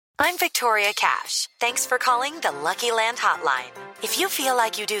I'm Victoria Cash. Thanks for calling the Lucky Land Hotline. If you feel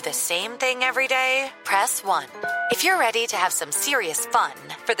like you do the same thing every day, press 1. If you're ready to have some serious fun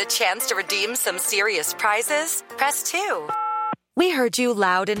for the chance to redeem some serious prizes, press 2. We heard you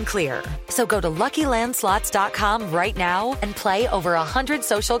loud and clear. So go to LuckyLandSlots.com right now and play over 100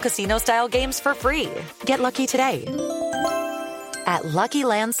 social casino-style games for free. Get lucky today at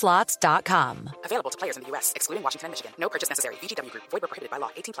LuckyLandSlots.com. Available to players in the U.S., excluding Washington and Michigan. No purchase necessary. VGW Group. Void where prohibited by law.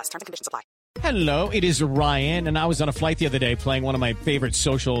 18+. Terms and conditions apply. Hello, it is Ryan, and I was on a flight the other day playing one of my favorite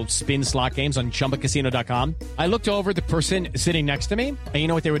social spin slot games on ChumbaCasino.com. I looked over at the person sitting next to me, and you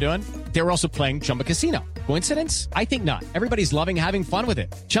know what they were doing? They were also playing Chumba Casino. Coincidence? I think not. Everybody's loving having fun with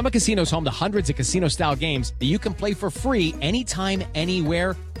it. Chumba Casino is home to hundreds of casino-style games that you can play for free anytime,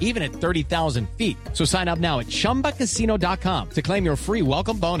 anywhere, even at 30,000 feet. So sign up now at ChumbaCasino.com to claim your free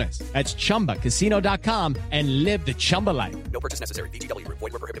welcome bonus. That's ChumbaCasino.com and live the Chumba life. No purchase necessary. VGW Group.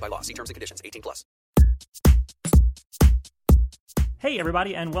 Void where prohibited by law. See terms and conditions. 18+. Hey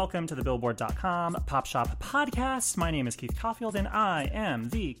everybody, and welcome to the Billboard.com Pop Shop Podcast. My name is Keith Caulfield, and I am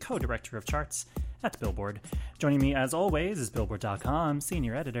the co-director of charts at Billboard. Joining me, as always, is Billboard.com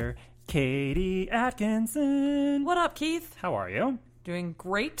senior editor Katie Atkinson. What up, Keith? How are you? Doing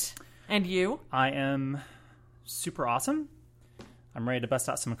great. And you? I am super awesome. I'm ready to bust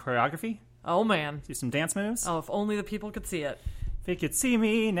out some choreography. Oh, man. Do some dance moves. Oh, if only the people could see it. If you could see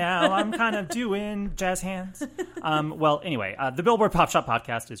me now, I'm kind of doing jazz hands. Anyway, the Billboard Pop Shop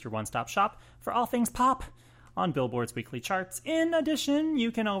Podcast is your one-stop shop for all things pop on Billboard's weekly charts. In addition,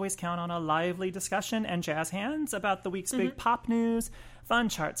 you can always count on a lively discussion and jazz hands about the week's big pop news, fun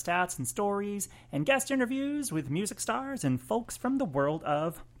chart stats and stories, and guest interviews with music stars and folks from the world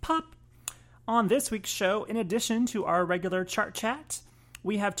of pop. On this week's show, in addition to our regular chart chat,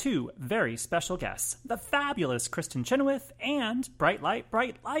 we have two very special guests, the fabulous Kristin Chenoweth and Bright Light,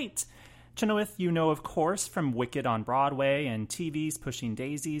 Bright Light. Chenoweth, you know, of course, from Wicked on Broadway and TV's Pushing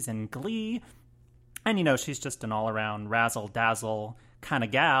Daisies and Glee. And, you know, she's just an all-around razzle-dazzle kind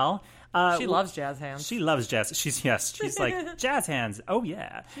of gal. She loves jazz hands. She loves jazz. She's like, jazz hands. Oh,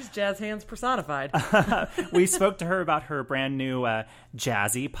 yeah. She's jazz hands personified. We spoke to her about her brand new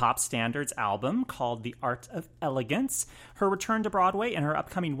jazzy pop standards album called The Art of Elegance, her return to Broadway and her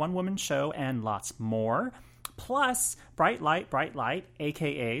upcoming one-woman show, and lots more. Plus, Bright Light,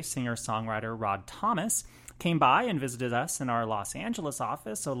 a.k.a. singer-songwriter Rod Thomas, came by and visited us in our Los Angeles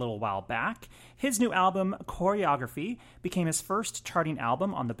office a little while back. His new album, Choreography, became his first charting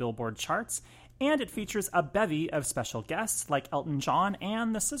album on the Billboard charts, and it features a bevy of special guests like Elton John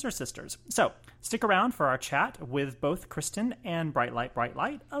and the Scissor Sisters. So, stick around for our chat with both Kristin and Bright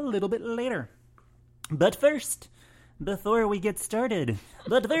Light a little bit later. But first, before we get started,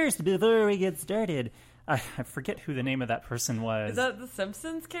 I forget who the name of that person was. Is that the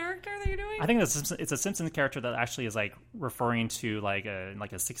Simpsons character that you're doing? I think it's a Simpsons character that actually is like referring to like a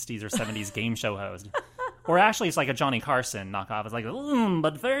 60s or 70s game show host. Or actually it's like a Johnny Carson knockoff. It's like,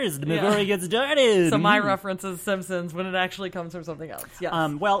 but first, before we get started. So my reference is Simpsons when it actually comes from something else. Yes.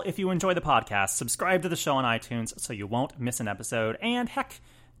 Well, if you enjoy the podcast, subscribe to the show on iTunes so you won't miss an episode. And heck,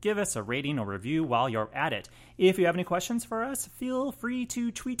 give us a rating or review while you're at it. If you have any questions for us, feel free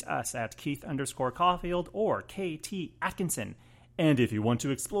to tweet us at Keith_Caulfield or KT Atkinson. And if you want to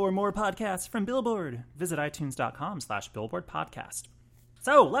explore more podcasts from Billboard, visit iTunes.com/Billboard Podcast.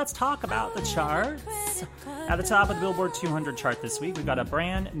 So let's talk about the charts. At the top of the Billboard 200 chart this week, we've got a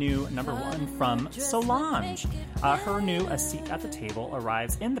brand new number one from Solange. Her new A Seat at the Table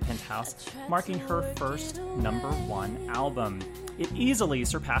arrives in the penthouse, marking her first number one album. It easily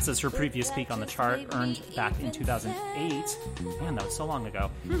surpasses her previous peak on the chart, earned back in 2008. Man, that was so long ago.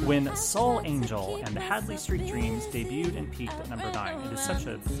 When Soul Angel and the Hadley Street Dreams debuted and peaked at number 9. It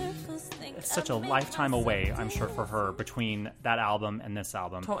is such a lifetime away, I'm sure, for her between that album and this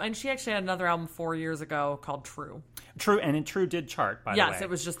album. And she actually had another album 4 years ago called True. True did chart, by the way. Yes, it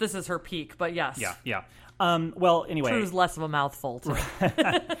was just, this is her peak, but yes. Yeah. Anyway. True's less of a mouthful, too.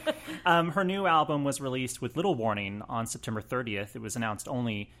 Her new album was released with little warning on September 30th. It was announced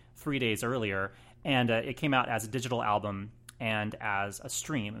only 3 days earlier, and it came out as a digital album and as a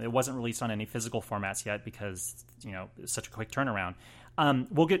stream. It wasn't released on any physical formats yet because, you know, it's such a quick turnaround.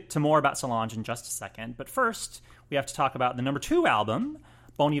 We'll get to more about Solange in just a second, but first, we have to talk about the number 2 album,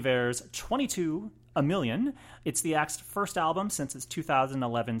 Bon Iver's 22 A Million. It's the act's first album since its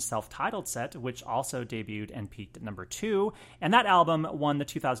 2011 self-titled set, which also debuted and peaked at number 2. And that album won the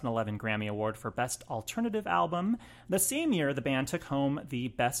 2011 Grammy Award for Best Alternative Album. The same year, the band took home the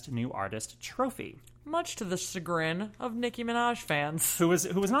Best New Artist trophy. Much to the chagrin of Nicki Minaj fans. Who was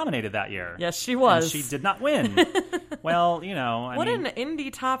nominated that year. Yes, she was. And she did not win. Well, you know, What an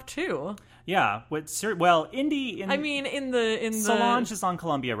indie top 2. Yeah. Indie. In the Solange is on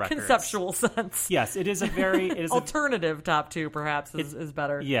Columbia Records. Conceptual sense. Yes, it is a very alternative top 2. Perhaps is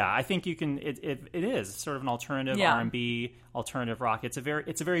better. Yeah, I think you can. It is sort of an alternative R&B, alternative rock. It's a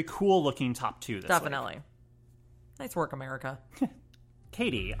very cool looking top 2. Definitely. Nice work, America.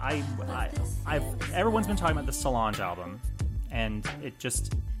 Katie, everyone's been talking about the Solange album, and it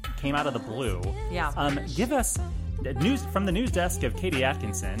just came out of the blue. Yeah. Give us news from the news desk of Katie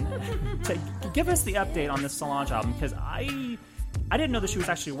Atkinson. To give us the update on this Solange album, because I didn't know that she was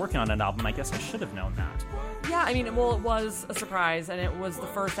actually working on an album. I guess I should have known that. Yeah, it was a surprise, and it was the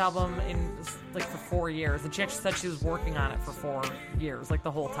first album in for 4 years, and she actually said she was working on it for 4 years,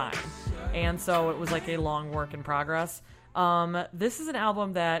 the whole time, and so it was a long work in progress. This is an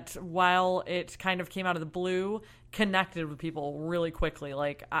album that, while it kind of came out of the blue, connected with people really quickly.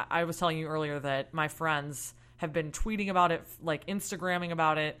 I was telling you earlier that my friends have been tweeting about it, Instagramming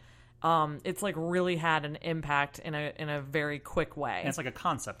about it. It's really had an impact in a very quick way. And it's a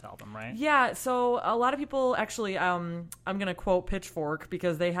concept album, right? Yeah. So a lot of people actually, I'm going to quote Pitchfork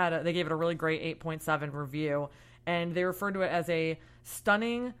because they gave it a really great 8.7 review, and they referred to it as a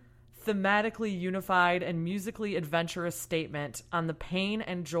stunning, thematically unified, and musically adventurous statement on the pain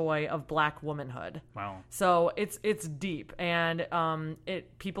and joy of Black womanhood. Wow. So it's deep, and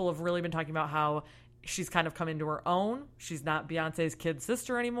people have really been talking about how she's kind of come into her own. She's not Beyonce's kid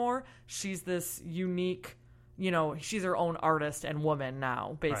sister anymore. She's this unique, she's her own artist and woman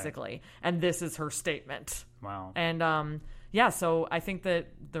now, basically. Right. And this is her statement. Wow. And so I think that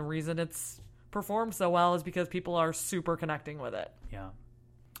the reason it's performed so well is because people are super connecting with it. Yeah.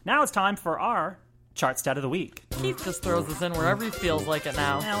 Now it's time for our chart stat of the week. Keith just throws us in wherever he feels like it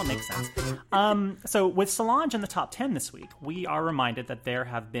now. Well, it makes sense. So with Solange in the top 10 this week, we are reminded that there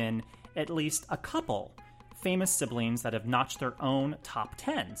have been at least a couple famous siblings that have notched their own top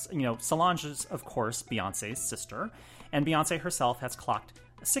 10s. Solange is, of course, Beyonce's sister, and Beyonce herself has clocked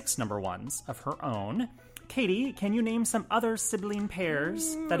 6 number ones of her own. Katie, can you name some other sibling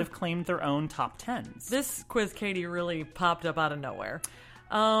pairs that have claimed their own top 10s? This quiz, Katie, really popped up out of nowhere.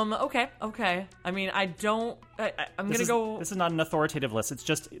 Okay. I'm gonna go. This is not an authoritative list. It's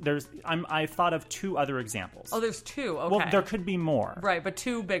just I've thought of 2 other examples. Oh, there's 2. Okay. Well, there could be more. Right, but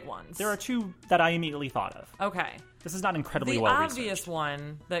 2 big ones. There are 2 that I immediately thought of. Okay. This is not incredibly well researched. The obvious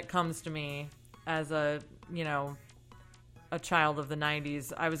one that comes to me as a child of the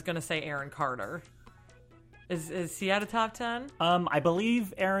 90s, I was gonna say Aaron Carter. Is he at a top 10? I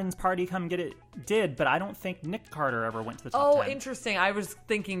believe Aaron's Party Come Get It did, but I don't think Nick Carter ever went to the top 10. Oh, interesting. I was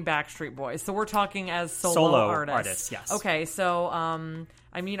thinking Backstreet Boys. So we're talking as solo artists. Yes. Okay, so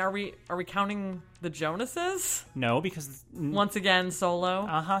are we counting the Jonases? No, because once again solo.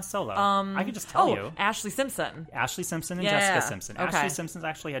 Solo. I could just tell you. Ashley Simpson and Jessica Simpson. Okay. Ashley Simpson's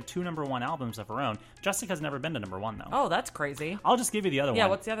actually had 2 number 1 albums of her own. Jessica's never been to number 1 though. Oh, that's crazy. I'll just give you the other one. Yeah,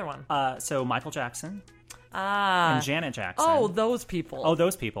 what's the other one? So Michael Jackson. And Janet Jackson. Oh, those people.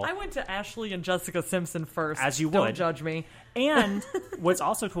 I went to Ashley and Jessica Simpson first. As you would. Don't judge me. And what's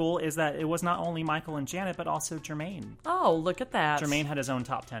also cool is that it was not only Michael and Janet, but also Jermaine. Oh, look at that. Jermaine had his own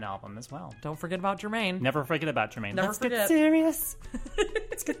top 10 album as well. Don't forget about Jermaine. Never forget about Jermaine. Let's get serious.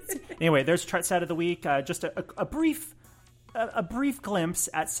 Anyway, there's chart stat of the week. Just a brief glimpse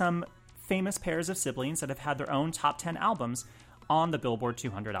at some famous pairs of siblings that have had their own top 10 albums on the Billboard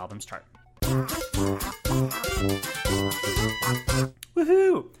 200 albums chart.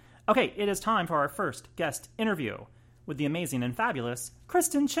 Woohoo! Okay, it is time for our first guest interview with the amazing and fabulous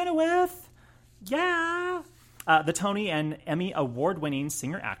Kristin Chenoweth. Yeah! The Tony and Emmy award-winning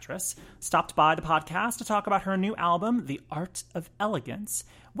singer-actress stopped by the podcast to talk about her new album, The Art of Elegance,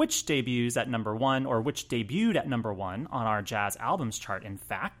 which debuted at number 1 on our jazz albums chart, in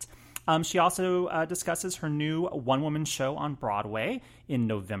fact. She also discusses her new one-woman show on Broadway in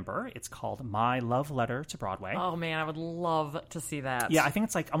November. It's called My Love Letter to Broadway. Oh, man, I would love to see that. Yeah, I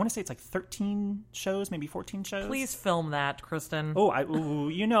think I want to say it's 13 shows, maybe 14 shows. Please film that, Kristin. Oh,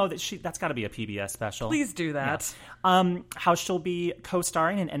 that's got to be a PBS special. Please do that. Yeah. How she'll be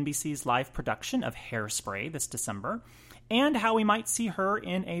co-starring in NBC's live production of Hairspray this December. And how we might see her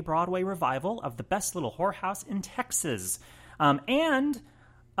in a Broadway revival of The Best Little Whorehouse in Texas.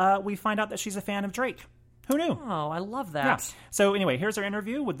 We find out that she's a fan of Drake. Who knew? Oh, I love that. Yeah. So anyway, here's our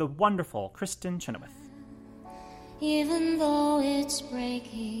interview with the wonderful Kristin Chenoweth. Even though it's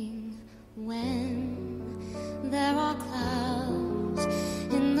breaking when there are clouds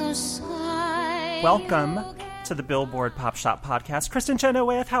in the sky. Welcome to the Billboard Pop Shop Podcast. Kristin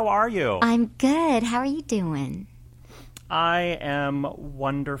Chenoweth, how are you? I'm good. How are you doing? I am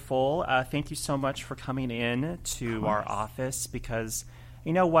wonderful. Thank you so much for coming in to our office, because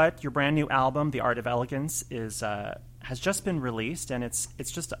you know what? Your brand new album, The Art of Elegance, has just been released, and it's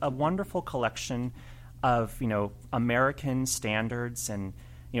just a wonderful collection of, American standards, and,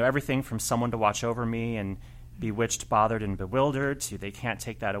 everything from Someone to Watch Over Me and Bewitched, Bothered, and Bewildered to They Can't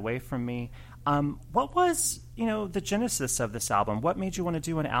Take That Away From Me. What was, the genesis of this album? What made you want to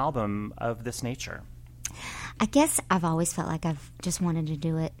do an album of this nature? I guess I've always felt like I've just wanted to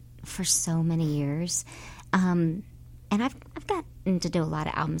do it for so many years. And I've gotten to do a lot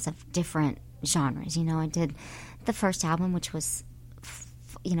of albums of different genres. I did the first album, which was,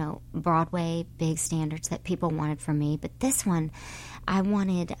 Broadway, big standards that people wanted from me. But this one, I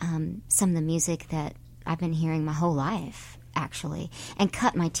wanted some of the music that I've been hearing my whole life, actually, and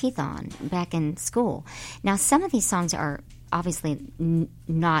cut my teeth on back in school. Now, some of these songs are obviously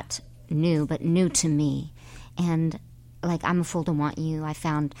not new, but new to me. And like I'm a Fool to Want You, I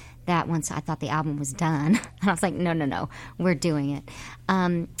found that once I thought the album was done. And I was like, no, we're doing it.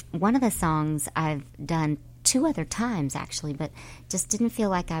 One of the songs I've done 2 other times, actually, but just didn't feel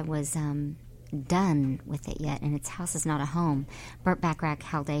like I was done with it yet. And it's House Is Not a Home, Burt Bacharach,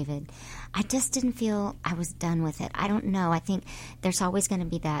 Hal David. I just didn't feel I was done with it. I don't know. I think there's always going to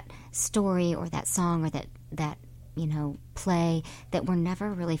be that story or that song or that play that we're never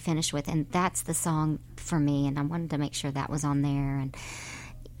really finished with, and that's the song for me, and I wanted to make sure that was on there. And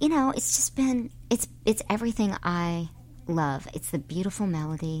it's just been it's everything I love. It's the beautiful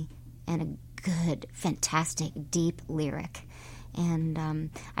melody and a good, fantastic, deep lyric. And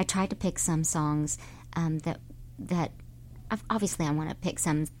I tried to pick some songs that obviously I want to pick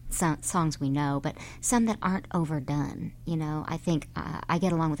some songs we know, but some that aren't overdone. I think I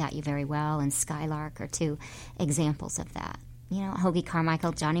Get Along Without You very well, and Skylark are 2 examples of that. Hoagie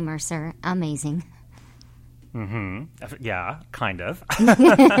Carmichael, Johnny Mercer, amazing. Mm-hmm. Yeah, kind of.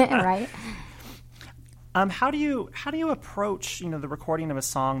 Right. How do you approach the recording of a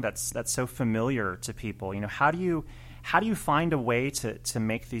song that's so familiar to people? How do you find a way to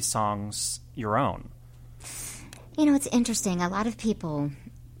make these songs your own? It's interesting. A lot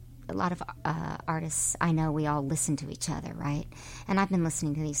of artists I know, we all listen to each other, right? And I've been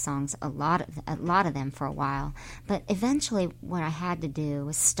listening to these songs, a lot of them for a while. But eventually what I had to do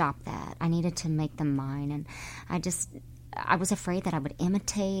was stop that. I needed to make them mine. And I was afraid that I would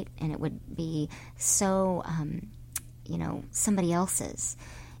imitate and it would be so, somebody else's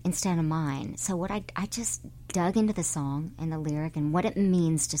instead of mine. So what I just dug into the song and the lyric and what it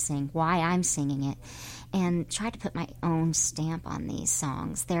means to sing, why I'm singing it, and tried to put my own stamp on these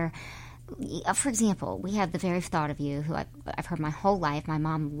songs. For example, we have The Very Thought of You, who I've heard my whole life. My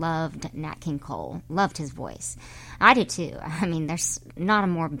mom loved Nat King Cole, loved his voice. I do too. I mean, there's not a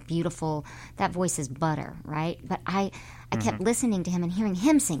more beautiful, that voice is butter, right? But I kept listening to him and hearing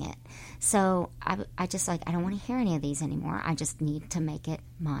him sing it. So I just I don't want to hear any of these anymore. I just need to make it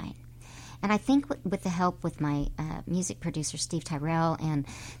mine. And I think with the help with my music producer, Steve Tyrell, and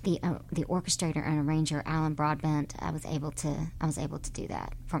the orchestrator and arranger, Alan Broadbent, I was able to do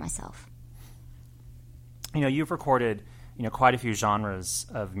that for myself. You've recorded, quite a few genres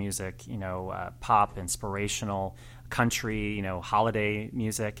of music, pop, inspirational, country, holiday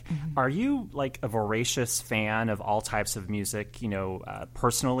music. Mm-hmm. Are you a voracious fan of all types of music,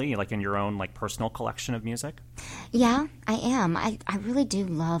 personally, in your own personal collection of music? Yeah, I am. I really do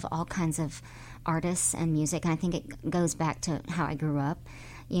love all kinds of artists and music, and I think it goes back to how I grew up.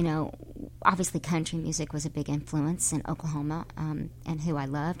 Obviously country music was a big influence in Oklahoma, and who I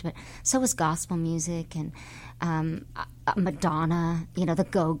loved, but so was gospel music and Madonna, the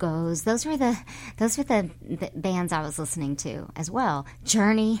Go-Go's. Those were the bands I was listening to as well.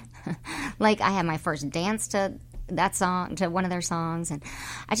 Journey, I had my first dance to that song, to one of their songs, and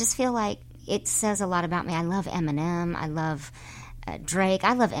I just feel like it says a lot about me. I love Eminem. I love Drake.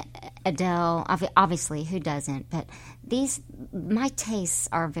 I love Adele. Obviously, who doesn't? But my tastes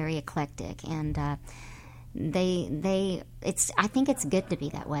are very eclectic, and I think it's good to be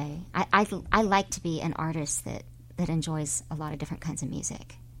that way. I like to be an artist that enjoys a lot of different kinds of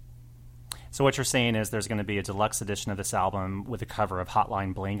music. So what you're saying is there's going to be a deluxe edition of this album with a cover of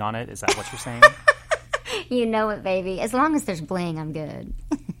Hotline Bling on it. Is that what you're saying? You know it, baby. As long as there's bling, I'm good.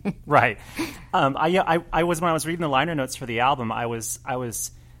 Right. I was, when I was reading the liner notes for the album, I was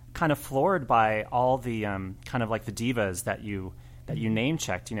kind of floored by all the kind of the divas that you name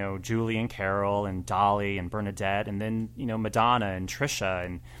checked. Julie and Carol and Dolly and Bernadette, and then Madonna and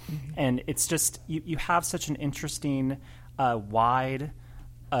Trisha, and it's just you have such an interesting, wide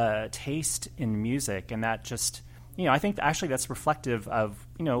taste in music, and that just I think actually that's reflective of,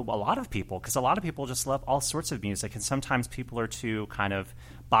 a lot of people, because a lot of people just love all sorts of music, and sometimes people are too kind of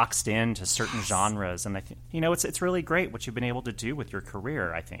boxed into certain genres. And I think, it's really great what you've been able to do with your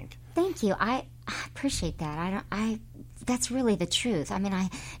career, I think. Thank you. I appreciate that. That's really the truth. I mean,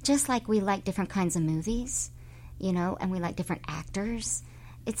 just like we like different kinds of movies, and we like different actors,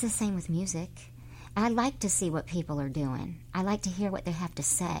 it's the same with music. I like to see what people are doing. I like to hear what they have to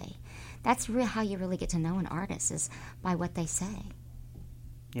say. That's how you really get to know an artist, is by what they say.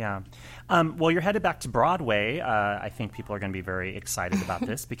 Yeah. Well, you're headed back to Broadway. I think people are going to be very excited about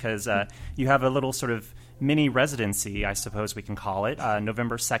this because you have a little sort of mini residency, I suppose we can call it,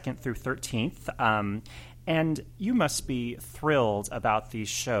 November 2nd through 13th. And you must be thrilled about these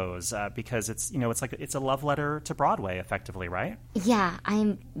shows because it's a love letter to Broadway, effectively, right? Yeah,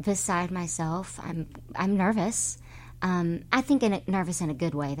 I'm beside myself. I'm nervous. I think nervous in a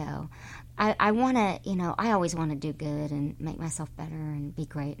good way, though. I want to, I always want to do good and make myself better and be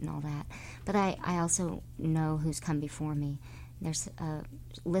great and all that. But I also know who's come before me. There's a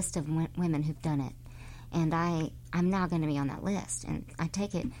list of women who've done it, and I'm now going to be on that list, and I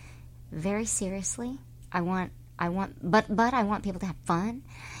take it very seriously. But I want people to have fun,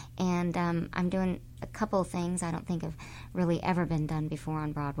 and I'm doing a couple of things I don't think have really ever been done before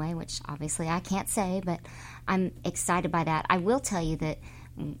on Broadway, which obviously I can't say, but I'm excited by that. I will tell you that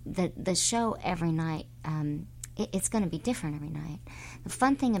the show every night, it's going to be different every night. The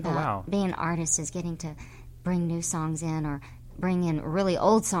fun thing about being an artist is getting to bring new songs in or bring in really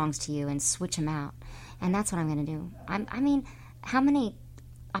old songs to you and switch them out, and that's what I'm going to do. I mean, how many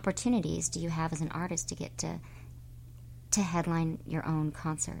opportunities do you have as an artist to get to headline your own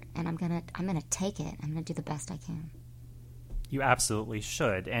concert? And I'm gonna take it. I'm gonna do the best I can. You absolutely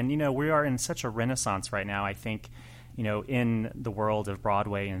should. And we are in such a renaissance right now, I think, in the world of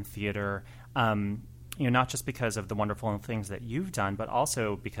Broadway and theater, not just because of the wonderful things that you've done, but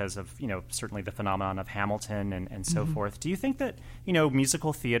also because of, certainly the phenomenon of Hamilton and so forth. Do you think that,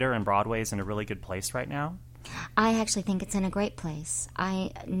 musical theater and Broadway is in a really good place right now? I actually think it's in a great place.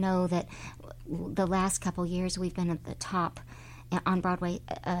 I know that the last couple years we've been at the top on Broadway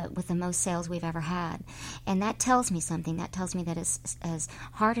with the most sales we've ever had, and that tells me something. That tells me that as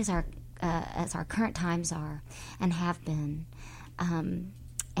hard as our current times are and have been,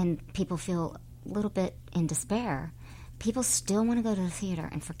 and people feel a little bit in despair, people still want to go to the theater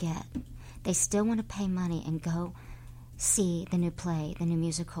and forget. They still want to pay money and go see the new play, the new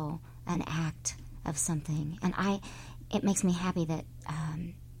musical, an act of something. And it makes me happy that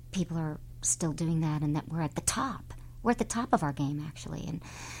people are still doing that and that we're at the top. We're at the top of our game, actually. And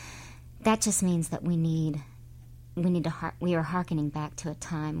that just means that we are hearkening back to a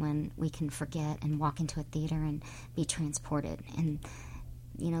time when we can forget and walk into a theater and be transported. And,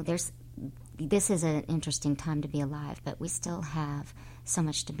 this is an interesting time to be alive, but we still have so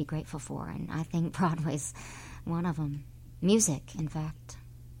much to be grateful for. And I think Broadway's one of them. Music, in fact.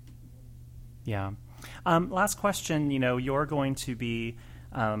 Yeah. Last question. You're going to be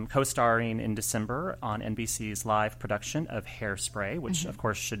co-starring in December on NBC's live production of Hairspray, which, of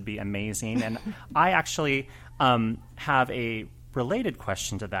course, should be amazing. And I actually have a related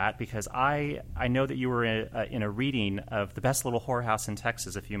question to that because I know that you were in a reading of The Best Little Whorehouse in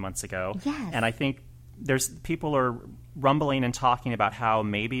Texas a few months ago. Yes. And I think people are rumbling and talking about how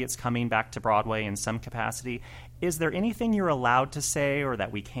maybe it's coming back to Broadway in some capacity. Is there anything you're allowed to say or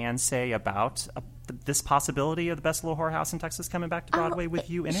that we can say about this possibility of The Best Little Whorehouse in Texas coming back to Broadway with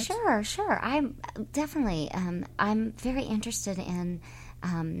you in it? Sure. I'm definitely. I'm very interested in,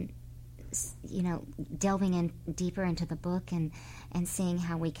 delving in deeper into the book and seeing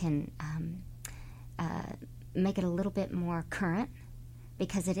how we can make it a little bit more current,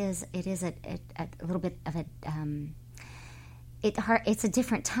 because it is a little bit of a. It's a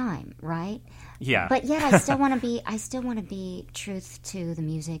different time, right? Yeah. But yet, I still want to be truth to the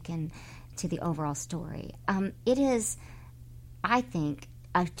music and to the overall story. It is, I think,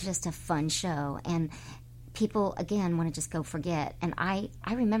 just a fun show, and people again want to just go forget. And I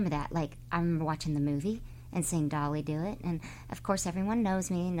remember that. Like, I remember watching the movie and seeing Dolly do it, and of course, everyone knows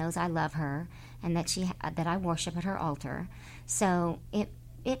me, knows I love her, and that I worship at her altar. So it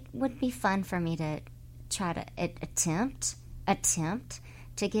would be fun for me to try to attempt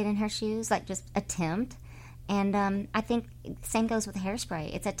to get in her shoes, like just attempt. And I think same goes with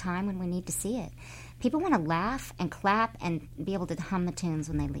Hairspray. It's a time when we need to see it. People want to laugh and clap and be able to hum the tunes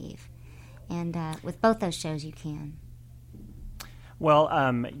when they leave. And with both those shows, you can. Well,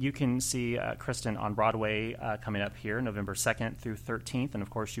 you can see Kristin on Broadway coming up here November 2nd through 13th. And, of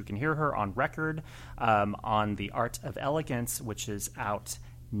course, you can hear her on record on The Art of Elegance, which is out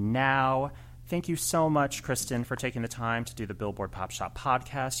now. Thank you so much, Kristin, for taking the time to do the Billboard Pop Shop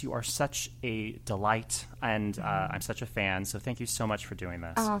podcast. You are such a delight, and I'm such a fan, so thank you so much for doing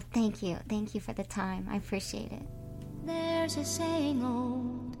this. Oh, thank you. Thank you for the time. I appreciate it. There's a saying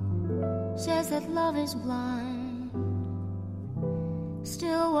old, says that love is blind.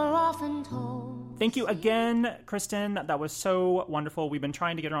 Still we're often told. Thank you again, Kristin. That was so wonderful. We've been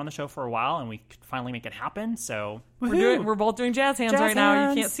trying to get her on the show for a while, and we could finally make it happen. So we're both doing jazz hands right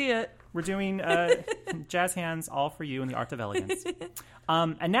now. You can't see it. We're doing jazz hands all for you in the art of elegance.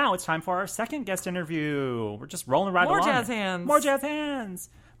 And now it's time for our second guest interview. We're just rolling right along. More jazz hands. More jazz hands.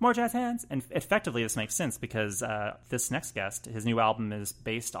 More jazz hands. And effectively, this makes sense because this next guest, his new album is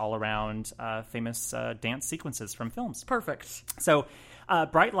based all around famous dance sequences from films. Perfect. So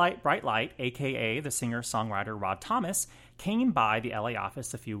Bright Light, a.k.a. the singer-songwriter Rod Thomas, came by the LA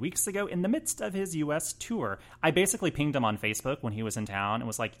office a few weeks ago in the midst of his U.S. tour. I basically pinged him on Facebook when he was in town and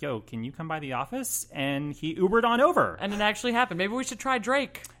was like, yo, can you come by the office? And he Ubered on over. And it actually happened. Maybe we should try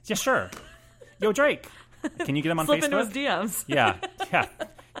Drake. Yeah, sure. Yo, Drake, can you get him on Slip Facebook? into his DMs. Yeah.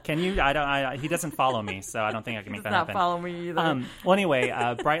 Can you? He doesn't follow me, so I don't think I can make that happen. Not follow me either. Well,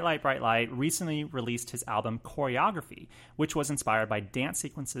 anyway, Bright Light recently released his album Choreography, which was inspired by dance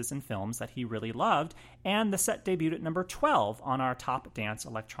sequences in films that he really loved, and the set debuted at number 12 on our top dance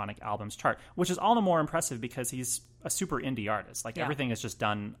electronic albums chart, which is all the more impressive because he's a super indie artist. Everything is just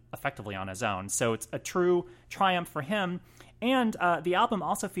done effectively on his own, so it's a true triumph for him. And the album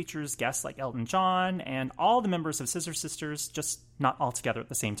also features guests like Elton John and all the members of Scissor Sisters, just not all together at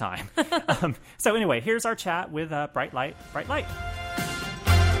the same time. So anyway, here's our chat with Bright Light.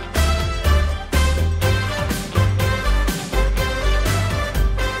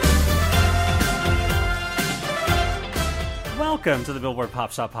 Welcome to the Billboard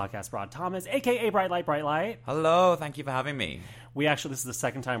Pop Shop Podcast, Rod Thomas, a.k.a. Bright Light. Hello, thank you for having me. This is the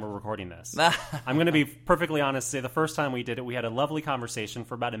second time we're recording this. I'm going to be perfectly honest, say the first time we did it, we had a lovely conversation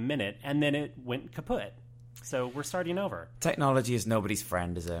for about a minute, and then it went kaput. So we're starting over. Technology is nobody's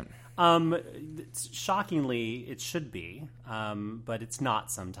friend, is it? Shockingly, it should be, but it's not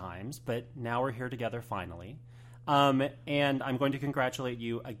sometimes. But now we're here together finally. And I'm going to congratulate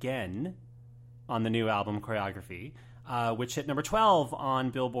you again on the new album, Choreography, which hit number 12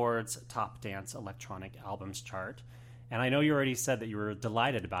 on Billboard's Top Dance Electronic Albums chart. And I know you already said that you were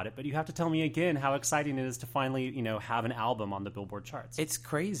delighted about it, but you have to tell me again how exciting it is to finally, have an album on the Billboard charts. It's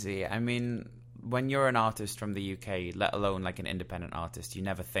crazy. I mean, when you're an artist from the UK, let alone like an independent artist, you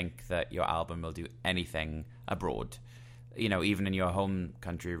never think that your album will do anything abroad, even in your home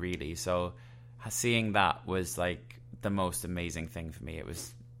country, really. So seeing that was like the most amazing thing for me. It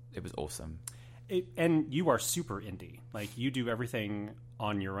was awesome. And you are super indie. You do everything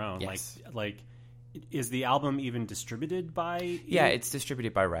on your own. Yes. Is the album even distributed by... Yeah, it's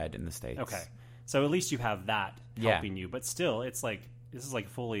distributed by Red in the States. Okay. So at least you have that helping you. But still, it's this is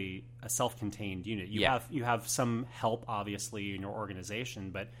fully a self-contained unit. You have some help, obviously, in your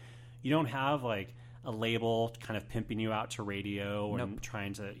organization, but you don't have, a label kind of pimping you out to radio and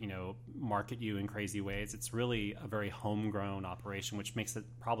trying to, market you in crazy ways. It's really a very homegrown operation, which makes it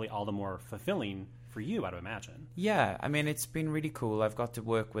probably all the more fulfilling for you, I'd imagine. Yeah, I mean, it's been really cool. I've got to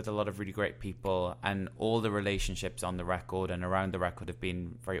work with a lot of really great people, and all the relationships on the record and around the record have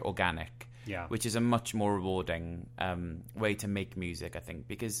been very organic, which is a much more rewarding way to make music, I think,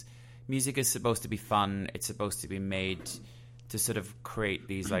 because music is supposed to be fun. It's supposed to be made to sort of create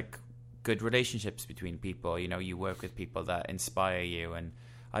these, good relationships between people. You work with people that inspire you, and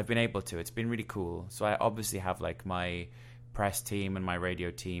I've been able to. It's been really cool. So I obviously have, my press team and my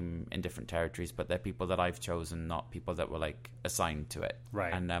radio team in different territories, but they're people that I've chosen, not people that were assigned to it.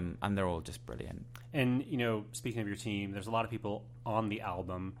 Right. And they're all just brilliant. And speaking of your team, there's a lot of people on the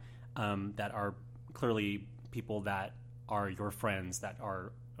album that are clearly people that are your friends, that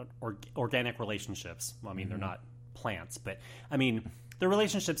are organic relationships. Well, I mean, they're not plants, but I mean, the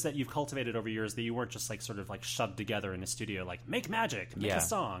relationships that you've cultivated over years, that you weren't just shoved together in a studio, make magic, make a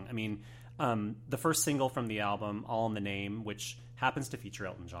song. I mean, the first single from the album, All in the Name, which happens to feature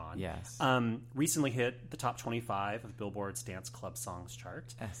Elton John, recently hit the top 25 of Billboard's Dance Club Songs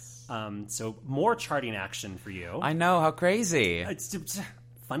chart. Yes. So more charting action for you. I know, how crazy. It's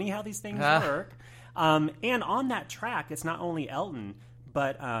funny how these things work. And on that track, it's not only Elton,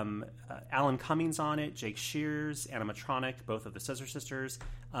 but Alan Cummings on it, Jake Shears, animatronic, both of the Scissor Sisters.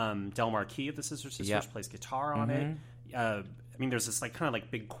 Del Marquis of the Scissor Sisters plays guitar on it. I mean, there's this kind of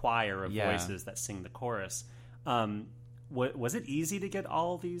big choir of voices that sing the chorus. Was it easy to get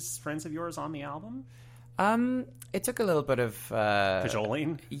all these friends of yours on the album? It took a little bit of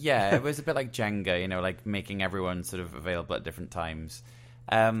cajoling. Yeah, it was a bit like Jenga, making everyone sort of available at different times.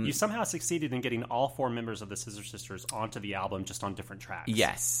 You somehow succeeded in getting all 4 members of the Scissor Sisters onto the album, just on different tracks.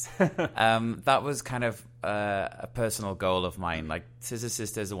 Yes. That was kind of a personal goal of mine. Like, Scissor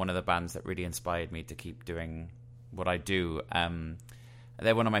Sisters are one of the bands that really inspired me to keep doing what I do.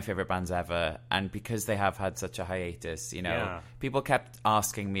 They're one of my favorite bands ever, and because they have had such a hiatus, people kept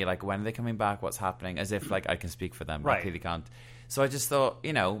asking me, like, when are they coming back, what's happening, as if, like, I can speak for them. Right. I clearly can't. So I just thought,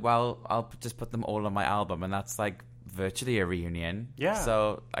 well, I'll just put them all on my album, and that's, like, virtually a reunion. Yeah.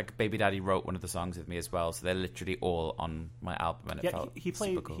 So, like, Baby Daddy wrote one of the songs with me as well, so they're literally all on my album, and it felt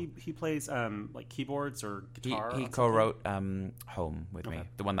super cool. He plays, like, keyboards or guitar? He co-wrote Home with me,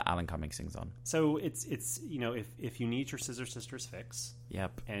 the one that Alan Cumming sings on. So it's if you need your Scissor Sisters fix,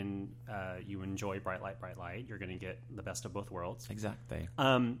 yep, and you enjoy Bright Light, you're going to get the best of both worlds. Exactly.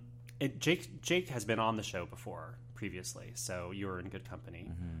 Jake has been on the show before previously, so you're in good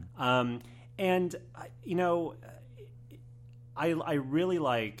company. Mm-hmm. And I really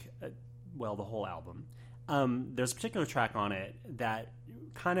like the whole album. There's a particular track on it that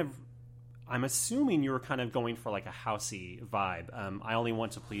kind of, I'm assuming you were kind of going for like a housey vibe. I Only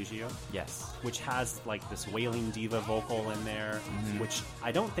Want to Please You. Yes. Which has like this wailing diva vocal in there, which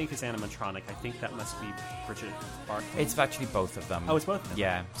I don't think is animatronic. I think that must be Bridget Barton. It's actually both of them. Oh, it's both of them?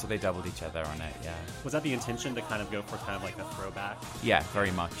 Yeah, so they doubled each other on it, yeah. Was that the intention, to kind of go for kind of like a throwback? Yeah,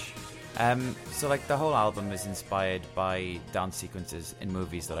 very much. So like the whole album is inspired by dance sequences in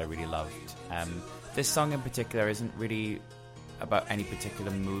movies that I really loved. This song in particular isn't really about any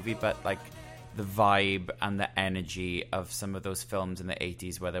particular movie, but like the vibe and the energy of some of those films in the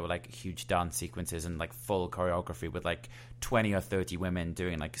 80s where there were like huge dance sequences and like full choreography with like 20 or 30 women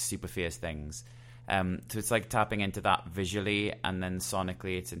doing like super fierce things. So it's like tapping into that visually, and then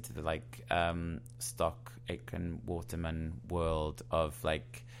sonically it's into the like Stock Aitken Waterman world of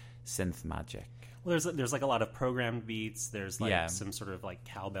like synth magic. Well, there's like a lot of programmed beats. There's like some sort of like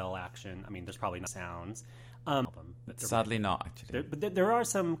cowbell action. I mean, there's probably no sounds. Sadly not, actually. But there are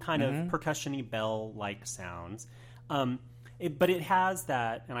some kind of percussion-y bell-like sounds. But it has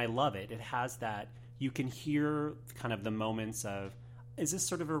that, and I love it, it has that, you can hear kind of the moments of, is this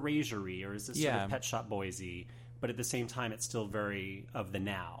sort of Erasure-y, or is this sort of Pet Shop Boys-y? But at the same time, it's still very of the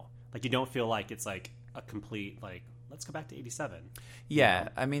now. Like, you don't feel like it's like a complete, like, let's go back to 87. Yeah,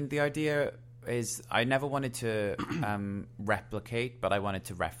 I mean, the idea is I never wanted to replicate, but I wanted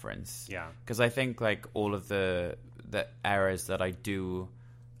to reference. Yeah. Because I think like all of the eras that I do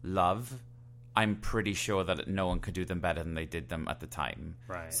love, I'm pretty sure that no one could do them better than they did them at the time.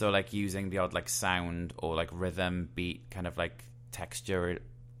 Right. So like using the odd like sound or like rhythm, beat, kind of like texture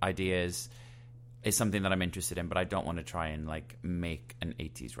ideas is something that I'm interested in, but I don't want to try and like make an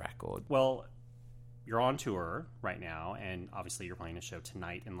 80s record. Well, you're on tour right now, and obviously you're playing a show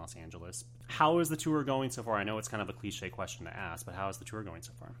tonight in Los Angeles. How is the tour going so far? I know it's kind of a cliche question to ask, but how is the tour going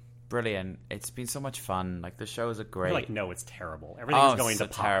so far? Brilliant. It's been so much fun. Like, the shows are great. You're like, no, it's terrible. Everything's going so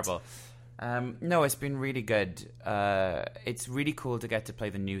to pot. Terrible. No, it's been really good. It's really cool to get to play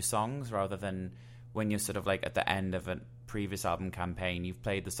the new songs rather than when you're sort of like at the end of a previous album campaign. You've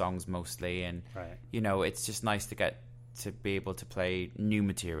played the songs mostly, and it's just nice to get to be able to play new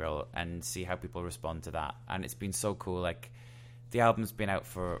material and see how people respond to that. And it's been so cool. Like, the album's been out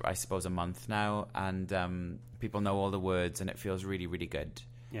for, I suppose, a month now, and people know all the words, and it feels really, really good.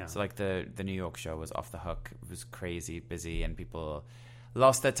 Yeah. So like the New York show was off the hook. It was crazy busy, and people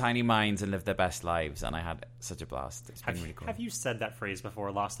lost their tiny minds and lived their best lives, and I had such a blast. It's been really cool. Have you said that phrase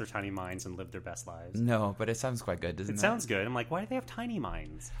before, lost their tiny minds and lived their best lives? No, but it sounds quite good, doesn't it? It sounds good. I'm like, why do they have tiny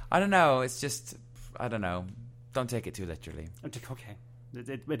minds? I don't know. It's just, I don't know. Don't take it too literally. Okay.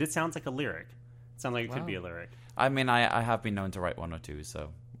 It sounds like a lyric. It sounds like it could be a lyric. I mean, I have been known to write one or two, so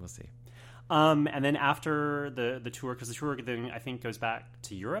we'll see. And then after the tour, because the tour then I think goes back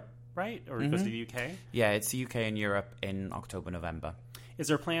to Europe, right? Or it goes to the UK? Yeah, it's the UK and Europe in October, November. Is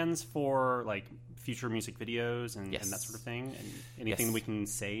there plans for like future music videos and that sort of thing? And anything we can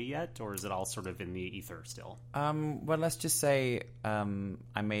say yet, or is it all sort of in the ether still? Well, let's just say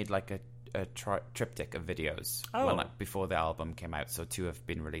I made like a triptych of videos before the album came out. So 2 have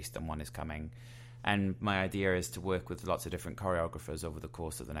been released and 1 is coming. And my idea is to work with lots of different choreographers over the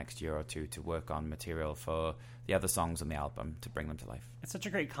course of the next year or 2 to work on material for the other songs on the album to bring them to life. It's such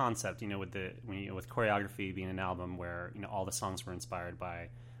a great concept, with choreography being an album where all the songs were inspired by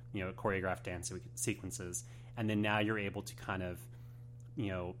choreographed dance sequences, and then now you're able to kind of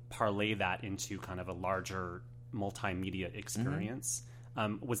parlay that into kind of a larger multimedia experience.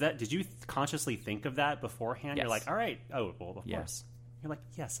 Did you consciously think of that beforehand? Yes. You're like, all right, of course. You're like,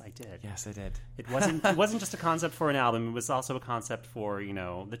 yes, I did. Yes, I did. It wasn't just a concept for an album. It was also a concept for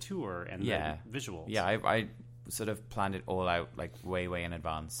the tour and the visuals. Yeah, I sort of planned it all out like way in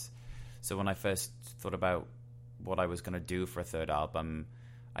advance. So when I first thought about what I was going to do for a third album,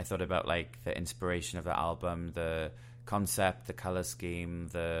 I thought about like the inspiration of the album, the concept, the color scheme,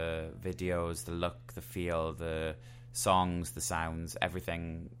 the videos, the look, the feel, the songs, the sounds,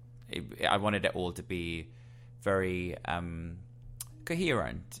 everything. I wanted it all to be very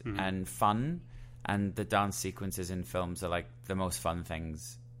coherent and fun, and the dance sequences in films are like the most fun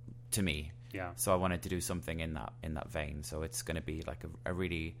things to me. Yeah. So I wanted to do something in that vein. So it's going to be like a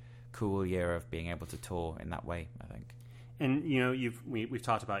really cool year of being able to tour in that way, I think. And you know, we've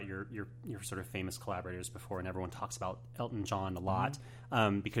talked about your sort of famous collaborators before, and everyone talks about Elton John a lot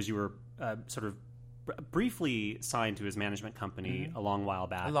because you were sort of briefly signed to his management company a long while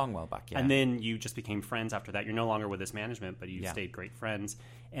back. Yeah. And then you just became friends after that. You're no longer with his management, but you stayed great friends,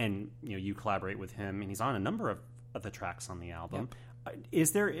 and you know, you collaborate with him, and he's on a number of the tracks on the album. Yep.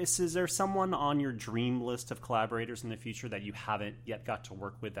 Is there someone on your dream list of collaborators in the future that you haven't yet got to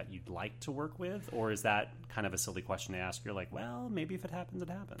work with that you'd like to work with? Or is that kind of a silly question to ask? You're like, well, maybe if it happens, it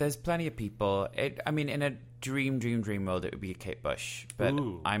happens. There's plenty of people. I mean, in a dream world, it would be Kate Bush. But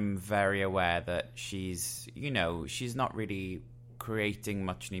I'm very aware that she's not really creating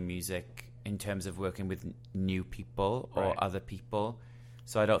much new music in terms of working with new people or other people.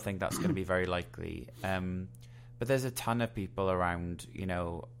 So I don't think that's going to be very likely. But there's a ton of people around, you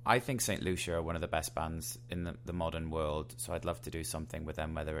know. I think St. Lucia are one of the best bands in the modern world, so I'd love to do something with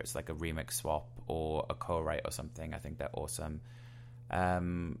them, whether it's like a remix swap or a co-write or something. I think they're awesome.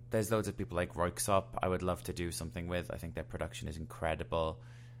 There's loads of people like Royksop I would love to do something with. I think their production is incredible.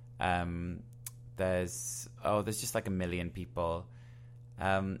 There's just like a million people.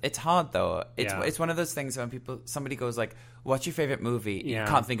 It's hard though. It's one of those things when somebody goes like, what's your favorite movie? You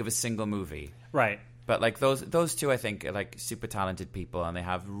can't think of a single movie. Right. But like those two, I think, are like super talented people, and they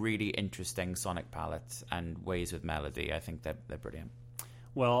have really interesting sonic palettes and ways with melody. I think they're brilliant.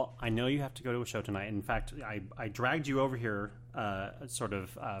 Well, I know you have to go to a show tonight. In fact, I dragged you over here sort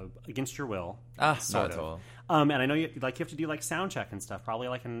of against your will. Not at all. And I know you have to do like sound check and stuff, probably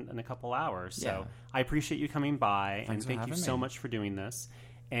like in a couple hours. So I appreciate you coming by. Thanks, and thank you so much for doing this.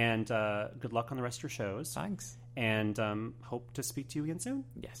 And good luck on the rest of your shows. Thanks. And hope to speak to you again soon.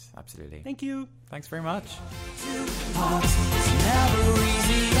 Yes, absolutely. Thank you. Thanks very much.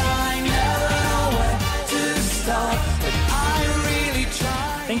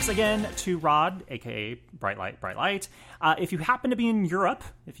 Thanks again to Rod, a.k.a. Bright Light. If you happen to be in Europe,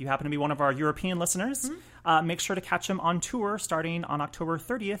 if you happen to be one of our European listeners, make sure to catch him on tour starting on October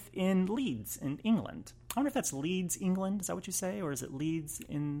 30th in Leeds in England. I wonder if that's Leeds, England. Is that what you say? Or is it Leeds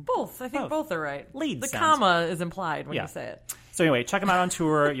in... Both. I think both are right. Leeds. The comma is implied when you say it. So anyway, check him out on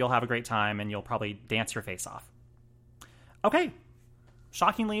tour. You'll have a great time, and you'll probably dance your face off. Okay.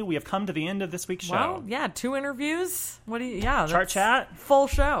 Shockingly, we have come to the end of this week's show. Well, yeah, 2 interviews. Chart chat. Full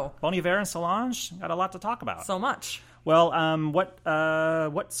show. Bon Iver and Solange. Got a lot to talk about. So much. Well,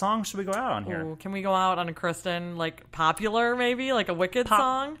 what song should we go out on here? Ooh, can we go out on a Kristin, like, popular, maybe? Like a Wicked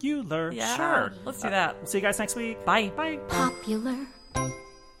song? Popular. Yeah. Sure. Let's do that. We'll see you guys next week. Bye. Bye. Popular.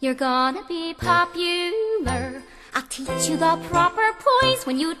 You're gonna be popular. I'll teach you the proper poise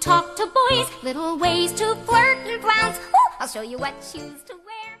when you talk to boys. Little ways to flirt and glance. Ooh, I'll show you what shoes to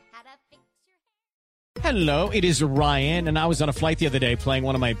wear. How to fix your hair. Hello, it is Ryan, and I was on a flight the other day playing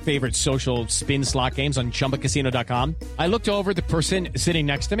one of my favorite social spin slot games on ChumbaCasino.com. I looked over at the person sitting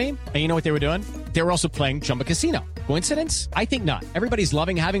next to me, and you know what they were doing? They were also playing Chumba Casino. Coincidence? I think not. Everybody's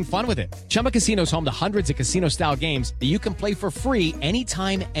loving having fun with it. Chumba Casino is home to hundreds of casino-style games that you can play for free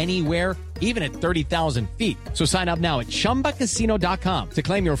anytime, anywhere, even at 30,000 feet. So sign up now at ChumbaCasino.com to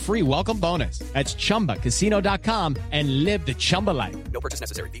claim your free welcome bonus. That's ChumbaCasino.com and live the Chumba life. No purchase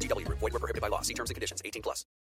necessary. VGW. Void where prohibited by law. See terms and conditions. 18+.